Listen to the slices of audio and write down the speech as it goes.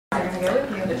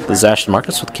This is Ashton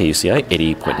Marcus with KUCI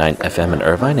 88.9 FM in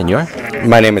Irvine, and you're?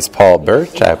 My name is Paul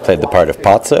Birch. I played the part of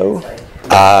Pozzo.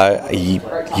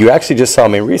 You actually just saw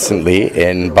me recently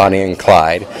in Bonnie and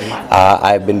Clyde.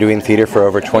 I've been doing theater for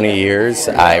over 20 years.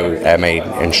 I am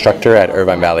an instructor at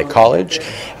Irvine Valley College.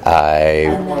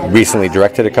 I recently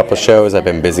directed a couple shows. I've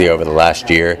been busy over the last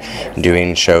year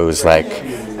doing shows like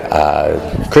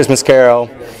Christmas Carol,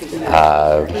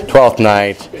 Twelfth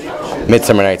Night,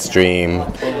 Midsummer Night's Dream,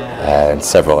 and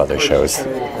several other shows.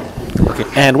 Okay.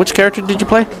 And which character did you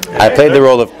play? I played the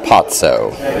role of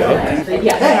Pozzo.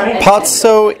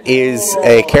 Pozzo is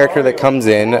a character that comes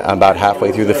in about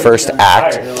halfway through the first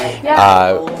act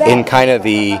in kind of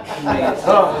the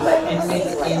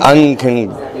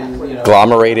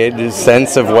unconglomerated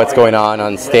sense of what's going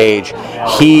on stage.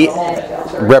 He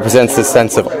represents the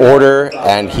sense of order,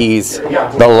 and he's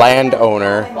the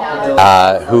landowner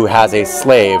who has a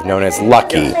slave known as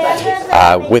Lucky.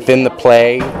 Within the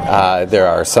play, there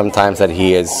are some times that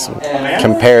he is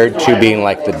compared to being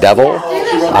like the devil,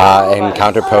 and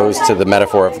counterposed to the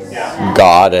metaphor of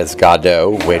God as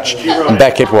Godot, which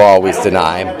Beckett will always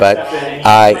deny. But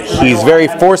he's very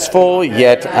forceful,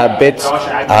 yet a bit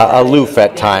aloof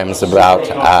at times about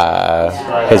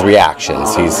his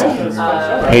reactions.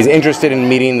 He's interested in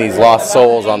meeting these lost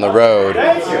souls on the road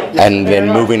and then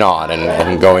moving on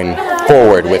and going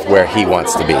forward with where he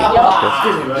wants to be.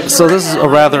 So this is a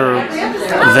rather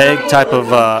vague type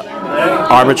of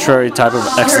arbitrary type of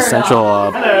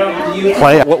existential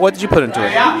play. What did you put into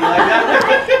it?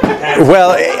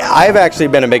 Well, I've actually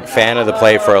been a big fan of the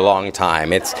play for a long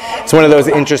time. It's one of those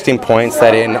interesting points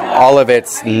that in all of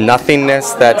its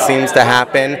nothingness that seems to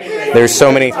happen, there's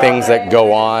so many things that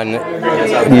go on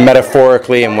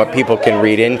metaphorically and what people can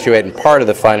read into it, and part of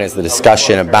the fun is the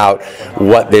discussion about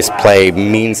what this play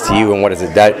means to you and what does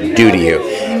it do to you.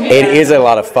 It is a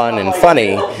lot of fun and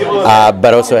funny,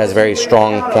 but also has very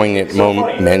strong, poignant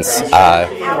moments.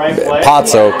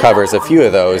 Pozzo covers a few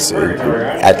of those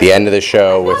at the end of the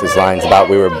show with his lines about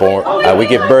we were born, we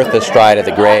give birth astride of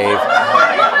the grave,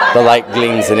 the light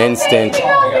gleams an instant,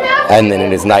 and then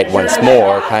it is night once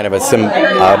more, kind of a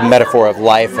metaphor of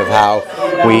life, of how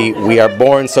we are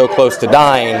born so close to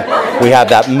dying, we have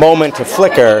that moment to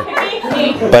flicker,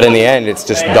 but in the end it's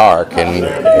just dark, and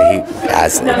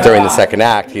during the second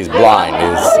act he's blind,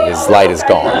 his light is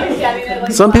gone.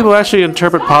 Some people actually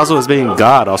interpret Pozzo as being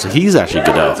God. Also, he's actually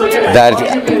Godot. That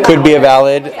could be a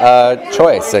valid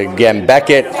choice. Again,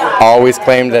 Beckett always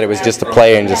claimed that it was just a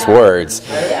play and just words,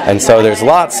 and so there's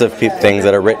lots of things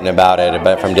that are written about it,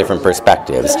 but from different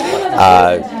perspectives.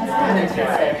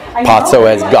 Pozzo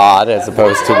as God as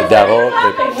opposed to the devil.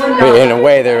 In a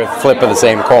way, they're a flip of the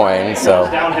same coin. So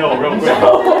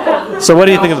what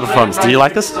do you think of the performance? Do you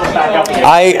like this?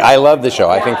 I love the show.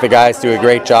 I think the guys do a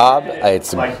great job.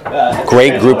 It's a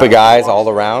great group of guys all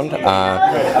around.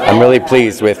 I'm really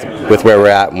pleased with where we're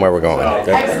at and where we're going.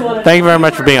 Thank you very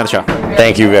much for being on the show.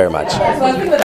 Thank you very much.